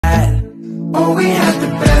Oh, we had the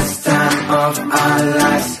best time of our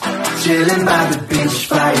lives, chilling by the beach,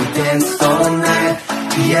 fire danced all night.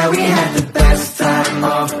 Yeah, we had the best time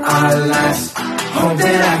of our lives. Hope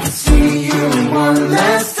that I can see you one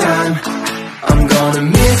last time. I'm gonna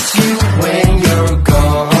miss you when you're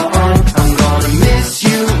gone. I'm gonna miss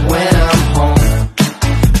you when I'm home.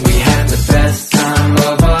 We had the best time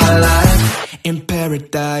of our lives in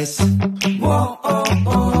paradise. Whoa, oh,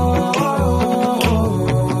 oh, oh.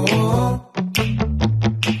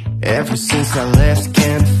 Ever since I left,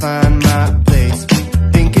 can't find my